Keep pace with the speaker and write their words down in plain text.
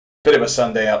Bit of a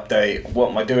Sunday update.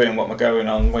 What am I doing? What am I going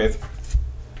on with?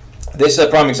 This is a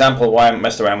prime example of why I haven't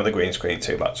messed around with the green screen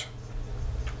too much.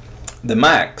 The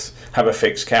Macs have a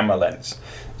fixed camera lens,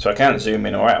 so I can't zoom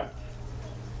in or out.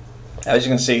 As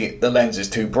you can see, the lens is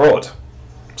too broad.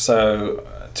 So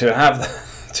to have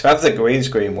the green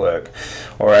screen work,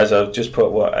 or as I've just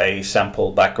put a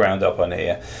sample background up on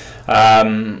here,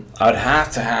 I'd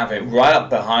have to have it right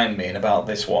up behind me and about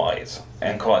this wide,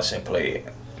 and quite simply,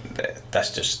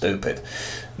 that's just stupid.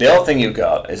 The other thing you've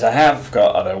got is I have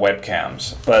got other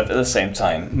webcams, but at the same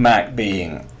time, Mac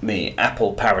being the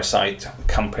Apple parasite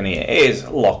company it is,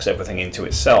 locks everything into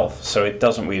itself, so it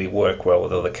doesn't really work well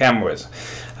with other cameras.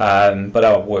 But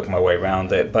I'll work my way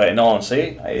around it. But in all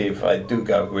honesty, if I do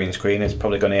go green screen, it's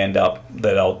probably going to end up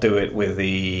that I'll do it with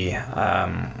the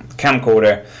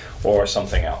camcorder or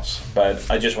something else. But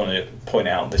I just want to point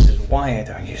out this is why I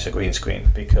don't use a green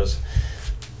screen, because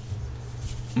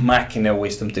Mac in their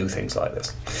wisdom do things like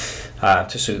this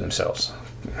to suit themselves.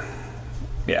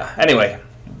 Yeah, anyway,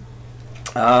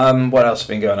 what else has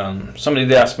been going on? Somebody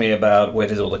did ask me about where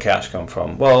does all the cash come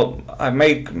from. Well, I've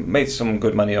made some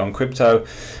good money on crypto,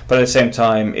 but at the same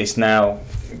time it's now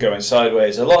going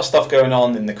sideways. A lot of stuff going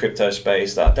on in the crypto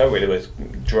space that I don't really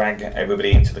drag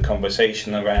everybody into the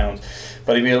conversation around.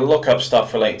 But if you look up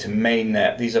stuff relating to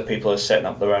mainnet, these are people who are setting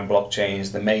up their own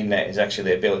blockchains. The mainnet is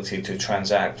actually the ability to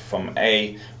transact from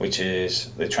A, which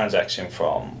is the transaction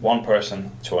from one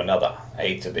person to another,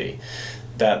 A to B.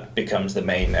 That becomes the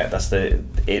mainnet. That's it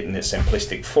in its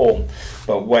simplistic form.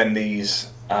 But when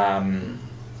these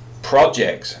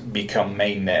projects become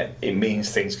mainnet, it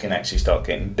means things can actually start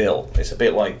getting built. It's a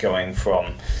bit like going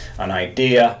from an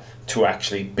idea to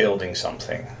actually building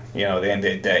something. You know, at the end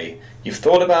of the day, you've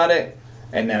thought about it,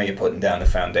 and now you're putting down the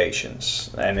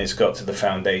foundations. And it's got to the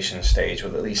foundation stage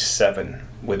with at least 7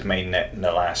 with mainnet in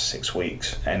the last 6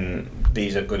 weeks. And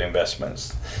these are good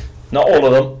investments. Not all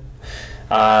of them.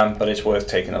 But it's worth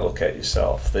taking a look at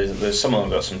yourself. There's some of them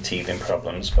got some teething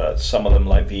problems, but some of them,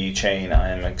 like VeChain, I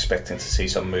am expecting to see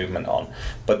some movement on.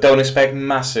 But don't expect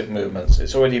massive movements.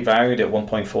 It's already valued at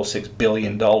 $1.46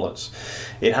 billion.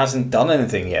 It hasn't done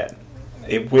anything yet.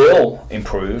 It will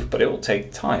improve, but it will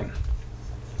take time.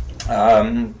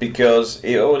 Because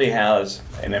it already has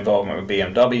an involvement with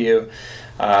BMW.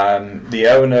 The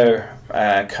owner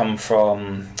come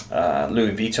from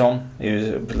Louis Vuitton. He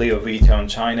was Louis Vuitton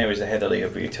China. He was the head of Louis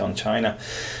Vuitton China.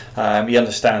 He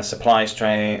understands supply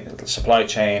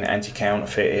chain,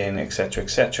 anti-counterfeiting, etc.,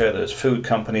 etc. There's food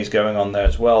companies going on there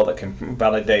as well that can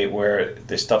validate where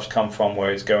this stuff's come from,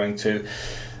 where it's going to.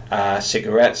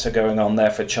 Cigarettes are going on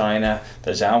there for China.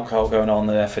 There's alcohol going on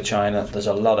there for China. There's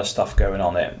a lot of stuff going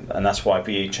on it, and that's why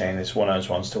VeChain is one of those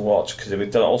ones to watch, because if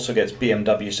it also gets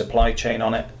BMW supply chain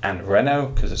on it and Renault,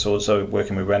 because it's also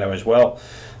working with Renault as well,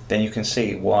 then you can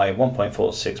see why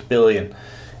 1.46 billion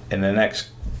in the next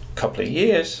couple of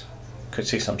years could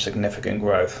see some significant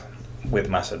growth with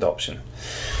mass adoption.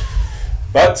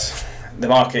 But the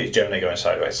market is generally going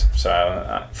sideways.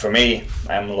 So for me,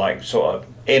 I'm like sort of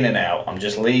in and out. I'm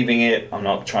just leaving it. I'm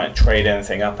not trying to trade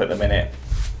anything up at the minute,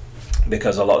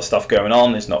 because a lot of stuff going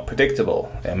on is not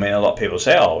predictable. I mean, a lot of people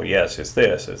say, oh yes, it's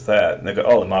this, it's that, and they go,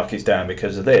 oh, the market's down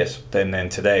because of this. Then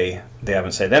today they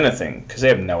haven't said anything because they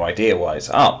have no idea why it's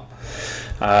up.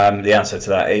 The answer to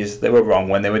that is they were wrong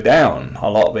when they were down. A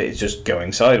lot of it is just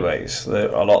going sideways. A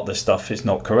lot of the stuff is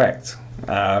not correct.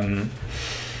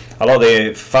 A lot of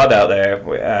the FUD out there,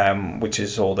 which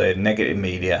is all the negative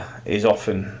media, is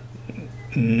often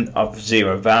of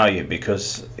zero value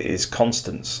because it's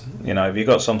constants. You know, if you've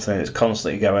got something that's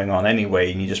constantly going on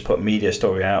anyway, and you just put a media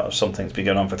story out of something that's been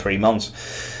going on for 3 months,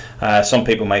 some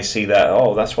people may see that,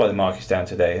 oh, that's why the market's down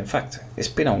today. In fact, it's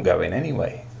been ongoing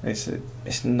anyway. It's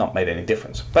not made any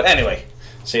difference. But anyway,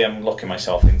 see, I'm locking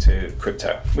myself into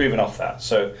crypto. Moving off that.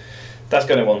 So that's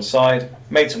going to one side.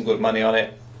 Made some good money on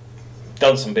it.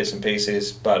 Done some bits and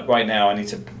pieces, but right now I need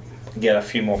to get a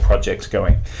few more projects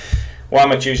going. Why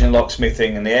am I choosing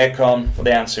locksmithing and the aircon? Well,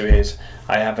 the answer is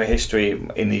I have a history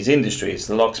in these industries.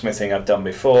 The locksmithing I've done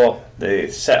before.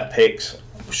 The set of picks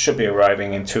should be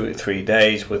arriving in 2 to 3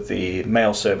 days with the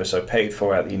mail service I paid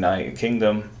for at the United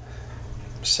Kingdom.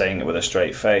 Saying it with a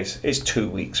straight face, it's 2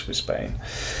 weeks with Spain.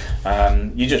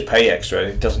 You just pay extra,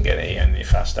 it doesn't get any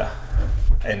faster.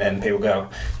 And then people go,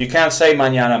 you can't say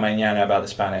mañana, mañana about the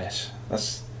Spanish.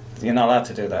 You're not allowed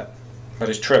to do that. But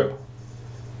it's true.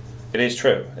 It is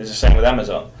true. It's the same with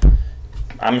Amazon.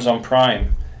 Amazon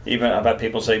Prime, even I've had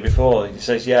people say before, it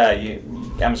says, yeah,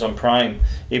 Amazon Prime,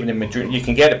 even in Madrid, you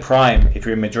can get a Prime if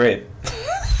you're in Madrid.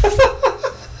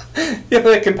 Yeah,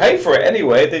 but they can pay for it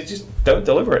anyway, they just don't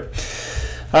deliver it.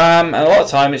 And a lot of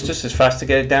time it's just as fast to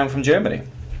get it down from Germany.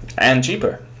 and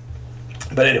cheaper.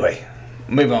 But anyway,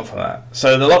 move on from that.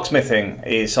 So the locksmithing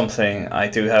is something I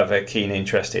do have a keen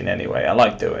interest in anyway. I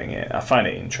like doing it. I find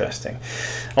it interesting.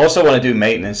 I also want to do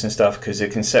maintenance and stuff because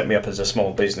it can set me up as a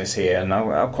small business here, and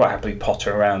I'll quite happily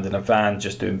potter around in a van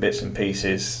just doing bits and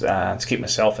pieces to keep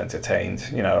myself entertained.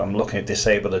 You know, I'm looking at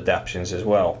disabled adaptions as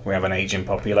well. We have an aging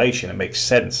population. It makes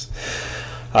sense.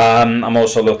 I'm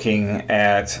also looking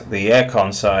at the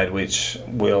aircon side, which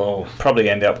will probably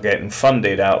end up getting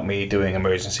funded out me doing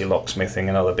emergency locksmithing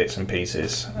and other bits and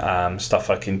pieces, stuff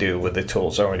I can do with the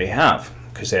tools I already have,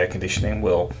 because air conditioning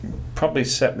will probably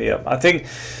set me up. I think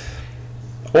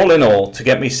all in all, to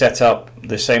get me set up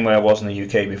the same way I was in the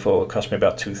UK before, it cost me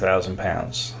about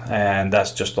 £2,000, and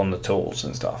that's just on the tools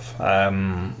and stuff.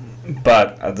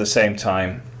 But at the same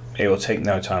time, it will take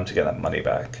no time to get that money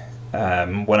back.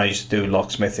 When I used to do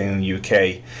locksmithing in the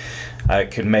UK, I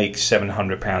could make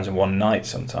 £700 in one night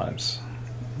sometimes.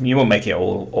 You won't make it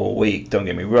all week, don't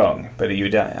get me wrong, but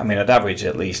I'd average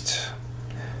at least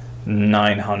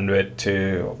 £900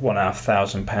 to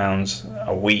 £1,500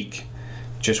 a week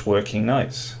just working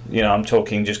nights. You know, I'm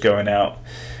talking just going out,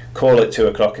 call at 2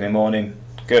 o'clock in the morning,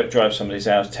 go drive somebody's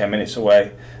house 10 minutes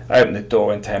away, open the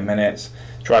door in 10 minutes,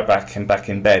 drive back and back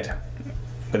in bed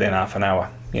within half an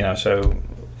hour. You know, so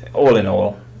all in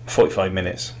all, 45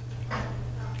 minutes.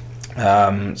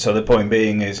 So the point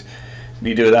being is,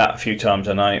 you do that a few times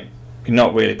a night, you're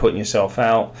not really putting yourself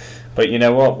out. But you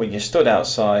know what? When you stood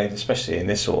outside, especially in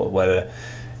this sort of weather,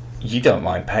 you don't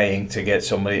mind paying to get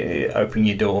somebody to open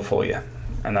your door for you.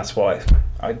 And that's why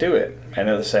I do it. And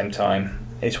at the same time,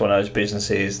 it's one of those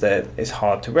businesses that is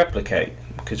hard to replicate.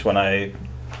 Because when I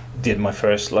did my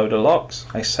first load of locks,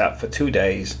 I sat for 2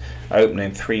 days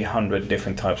opening 300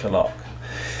 different types of lock.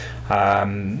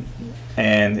 And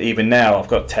even now I've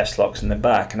got test locks in the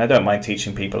back, and I don't mind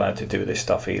teaching people how to do this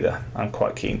stuff either. I'm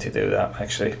quite keen to do that,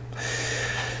 actually.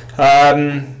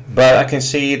 But I can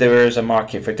see there is a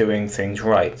market for doing things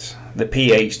right. The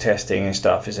pH testing and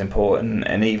stuff is important,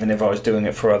 and even if I was doing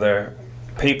it for other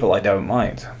people, I don't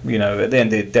mind. You know, at the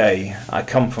end of the day, I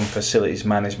come from facilities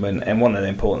management, and one of the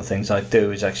important things I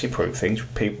do is actually prove things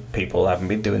people haven't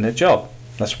been doing their job.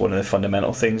 That's one of the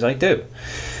fundamental things I do.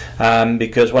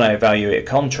 Because when I evaluate a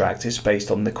contract, it's based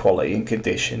on the quality and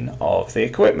condition of the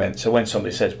equipment. So when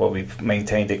somebody says, well, we've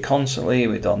maintained it constantly,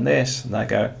 we've done this, and I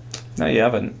go, no, you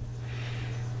haven't.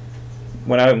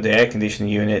 When I opened the air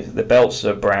conditioning unit, the belts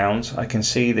are browned. I can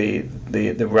see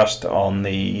the rust on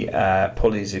the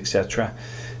pulleys, etc.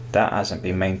 That hasn't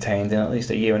been maintained in at least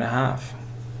 1.5 years.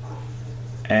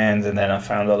 And then I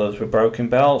found others with broken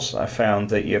belts. I found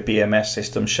that your BMS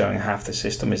system showing half the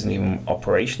system isn't even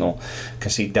operational. I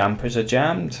can see dampers are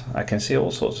jammed. I can see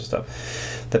all sorts of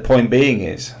stuff. The point being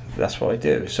is, that's what I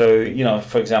do. So, you know,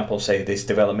 for example, say this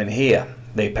development here,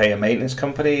 they pay a maintenance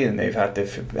company and they've had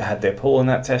their pool and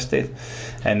that tested,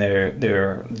 and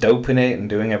they're doping it and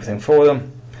doing everything for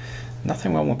them.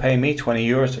 Nothing wrong with paying me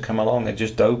 €20 to come along and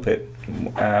just dope it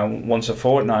once a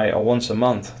fortnight or once a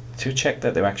month to check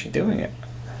that they're actually doing it.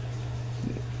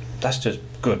 That's just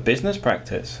good business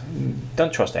practice.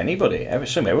 Don't trust anybody.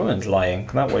 Assume everyone's lying.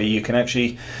 That way you can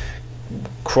actually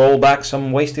crawl back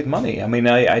some wasted money. I mean,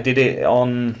 I did it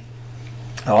on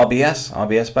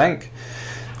RBS Bank.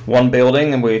 One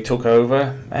building, and we took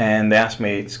over, and they asked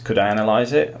me, could I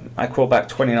analyse it? I crawled back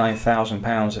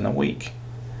 £29,000 in a week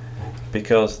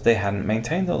because they hadn't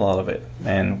maintained a lot of it,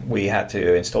 and we had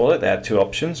to install it. They had two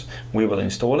options: we will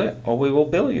install it, or we will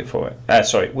bill you for it.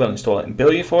 We'll install it and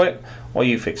bill you for it, or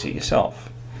you fix it yourself.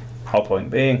 Whole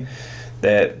point being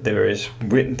that there is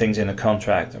written things in a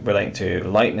contract relating to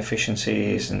lighting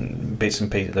efficiencies and bits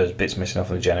and pieces. There's bits missing off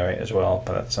the generator as well,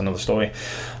 but that's another story.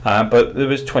 But there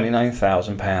was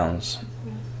 £29,000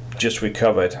 just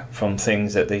recovered from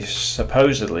things that they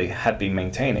supposedly had been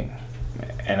maintaining,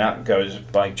 and that goes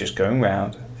by just going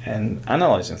around and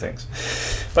analysing things.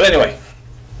 But anyway,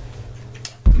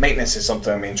 maintenance is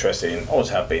something I'm interested in, always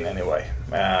have been anyway.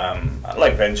 I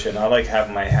like venturing, I like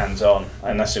having my hands on,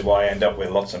 and that's why I end up with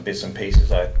lots of bits and pieces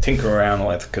I tinker around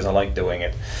with because I like doing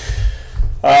it.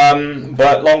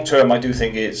 But long term I do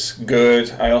think it's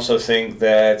good. I also think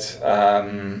that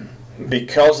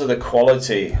because of the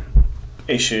quality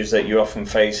issues that you often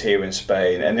face here in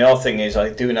Spain, and the other thing is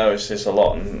I do notice this a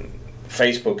lot on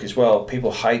Facebook as well,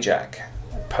 people hijack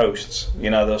posts. You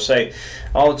know, they'll say,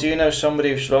 oh, do you know somebody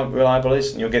who's reliable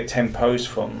is, and you'll get 10 posts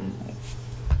from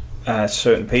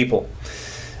certain people.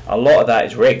 A lot of that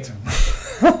is rigged.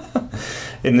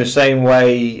 In the same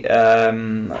way,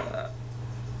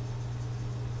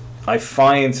 I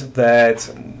find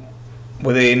that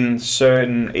within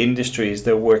certain industries,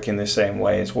 they're working the same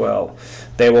way as well.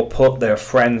 They will put their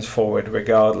friends forward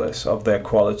regardless of their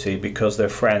quality, because they're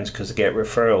friends, because they get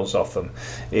referrals off them.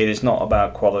 It is not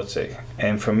about quality.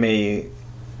 And for me,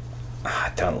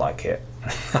 I don't like it.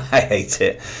 I hate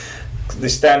it. The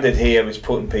standard here is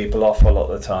putting people off a lot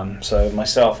of the time. So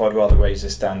myself, I'd rather raise the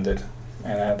standard,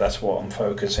 and that's what I'm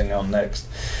focusing on next.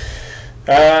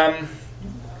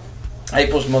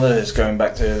 April's mother is going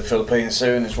back to the Philippines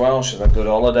soon as well. She's had a good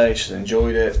holiday. She's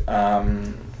enjoyed it.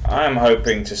 I'm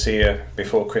hoping to see her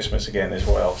before Christmas again as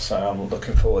well. So I'm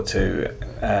looking forward to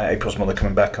April's mother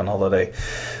coming back on holiday.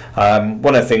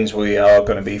 One of the things we are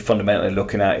going to be fundamentally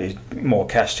looking at is more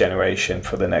cash generation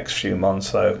for the next few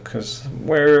months, though, because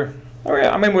we're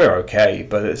okay,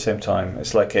 but at the same time,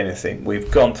 it's like anything.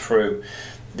 We've gone through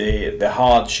the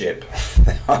hardship,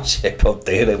 of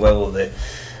dealing with the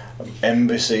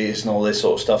embassies and all this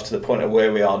sort of stuff, to the point of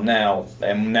where we are now,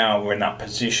 and now we're in that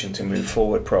position to move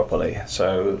forward properly.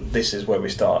 So this is where we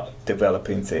start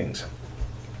developing things.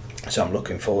 So I'm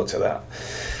looking forward to that.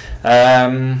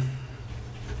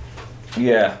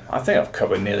 Yeah, I think I've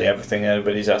covered nearly everything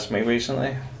anybody's asked me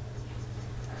recently.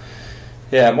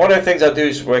 Yeah, one of the things I do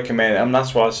is recommend, and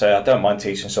that's why I say I don't mind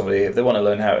teaching somebody. If they want to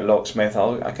learn how to locksmith,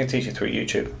 I can teach you through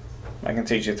YouTube. I can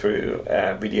teach you through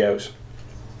videos.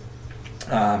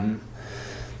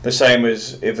 The same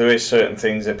as if there is certain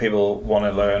things that people want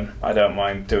to learn, I don't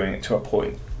mind doing it to a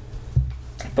point.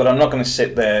 But I'm not going to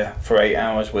sit there for 8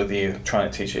 hours with you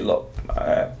trying to teach you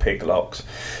pig locks.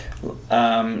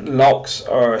 Locks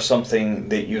are something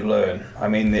that you learn. I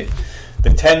mean, the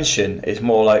tension is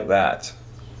more like that.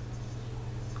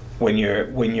 When you're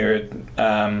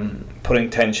putting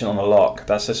tension on a lock,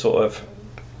 that's the sort of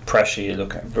pressure you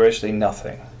look at. Virtually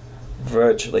nothing.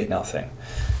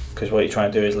 Because what you're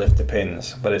trying to do is lift the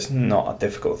pins, but it's not a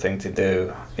difficult thing to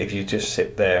do if you just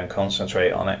sit there and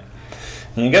concentrate on it.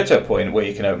 And you get to a point where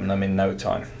you can open them in no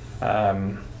time.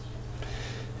 Yeah,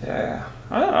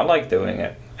 I like doing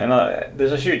it. And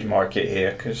there's a huge market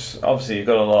here, because obviously you've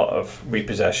got a lot of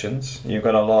repossessions. You've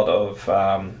got a lot of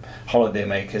holiday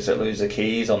makers that lose the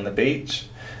keys on the beach,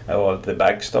 or the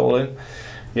bag stolen.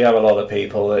 You have a lot of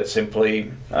people that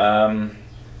simply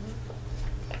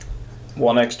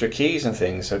want extra keys and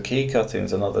things. So key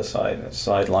cutting's another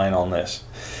sideline on this.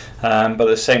 But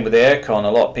the same with the aircon. A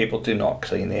lot of people do not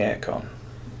clean the aircon.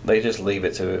 They just leave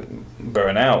it to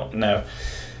burn out. Now,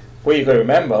 what you've got to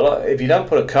remember, if you don't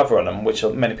put a cover on them, which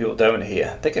many people don't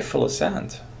here, they get full of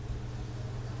sand,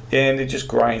 and it just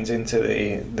grinds into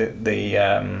the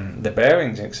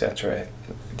bearings, etc. It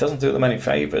doesn't do them any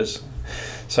favors.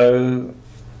 So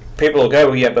people will go,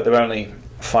 well, yeah, but they're only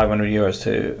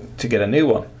 €500 to get a new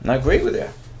one. And I agree with you.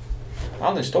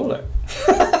 I'll install it.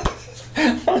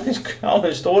 I'll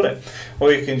install it.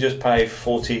 Or you can just pay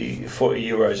 40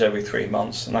 euros every 3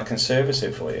 months, and I can service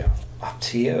it for you. Up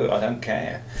to you. I don't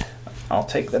care. I'll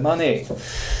take the money.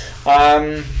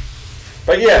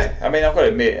 But yeah, I mean, I've got to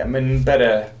admit, I'm in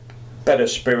better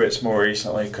spirits more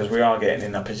recently, because we are getting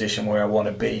in a position where I want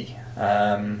to be.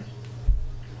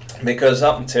 Because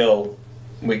up until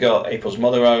we got April's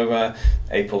mother over,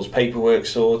 April's paperwork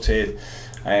sorted,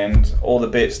 and all the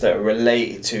bits that are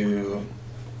related to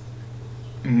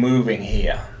moving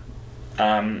here,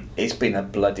 it's been a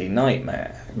bloody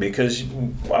nightmare, because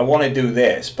I want to do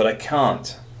this, but I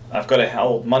can't. I've got to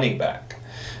hold money back,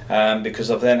 because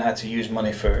I've then had to use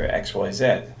money for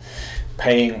XYZ.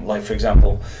 Paying, like for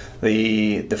example,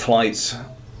 the flights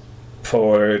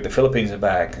for the Philippines and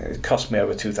back, it cost me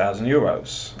over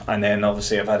 €2,000. And then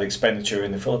obviously I've had expenditure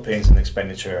in the Philippines and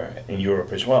expenditure in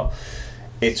Europe as well.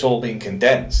 It's all been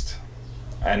condensed.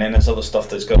 And then there's other stuff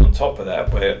that's gone on top of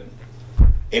that. But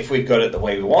if we'd got it the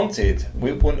way we wanted,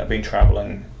 we wouldn't have been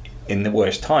traveling in the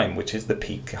worst time, which is the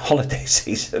peak holiday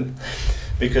season.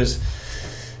 Because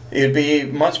it'd be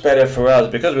much better for us,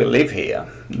 because we live here,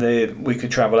 that we could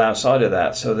travel outside of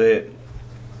that, so that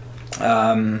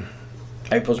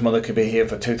April's mother could be here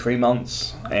for 2-3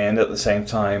 months, and at the same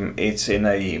time it's in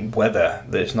a weather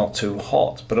that's not too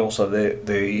hot, but also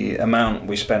the amount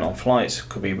we spent on flights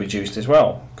could be reduced as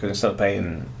well, because instead of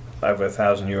paying over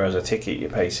 €1,000 a ticket, you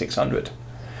pay 600.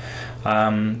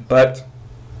 But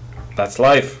that's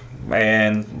life.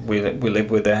 And we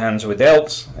live with the hands we're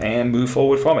dealt and move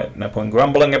forward from it. No point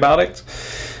grumbling about it,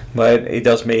 but it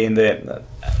does mean that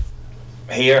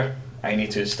here I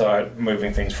need to start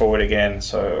moving things forward again.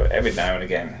 So every now and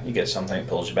again you get something that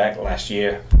pulls you back. Last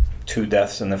year 2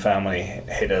 deaths in the family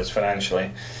hit us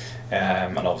financially,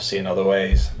 and obviously in other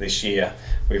ways. This year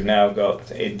We've now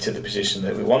got into the position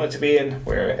that we wanted to be in,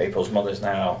 where April's mother's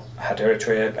now had her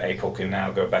trip. April can now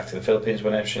go back to the Philippines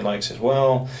whenever she likes as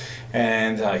well,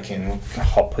 and I can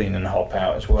hop in and hop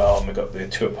out as well. And we've got the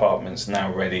 2 apartments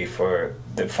now ready for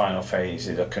the final phase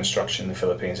of construction in the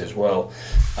Philippines as well.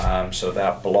 So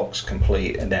that block's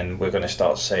complete, and then we're going to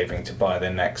start saving to buy the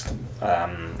next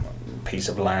piece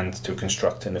of land to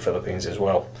construct in the Philippines as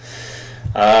well.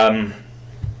 Yeah,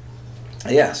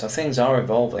 so things are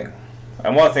evolving.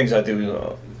 And one of the things I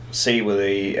do see with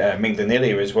the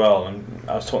Mingdanilia as well, and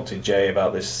I was talking to Jay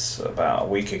about this about a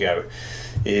week ago,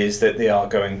 is that they are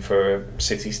going for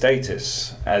city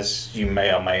status. As you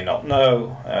may or may not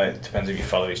know, it depends if you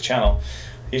follow his channel,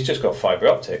 he's just got fibre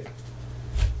optic.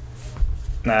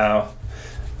 Now,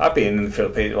 I've been in the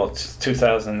Philippines,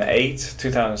 2008,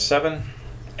 2007,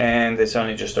 and it's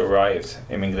only just arrived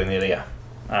in Mingdanilia.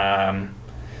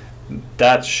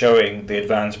 That's showing the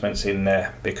advancements in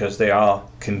there, because they are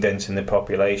condensing the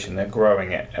population. They're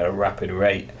growing it at a rapid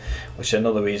rate, which is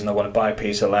another reason I want to buy a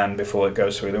piece of land before it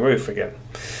goes through the roof again.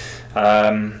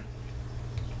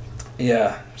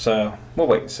 Yeah, so we'll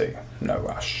wait and see. No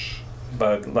rush.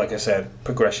 But like I said,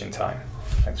 progression time.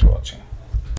 Thanks for watching.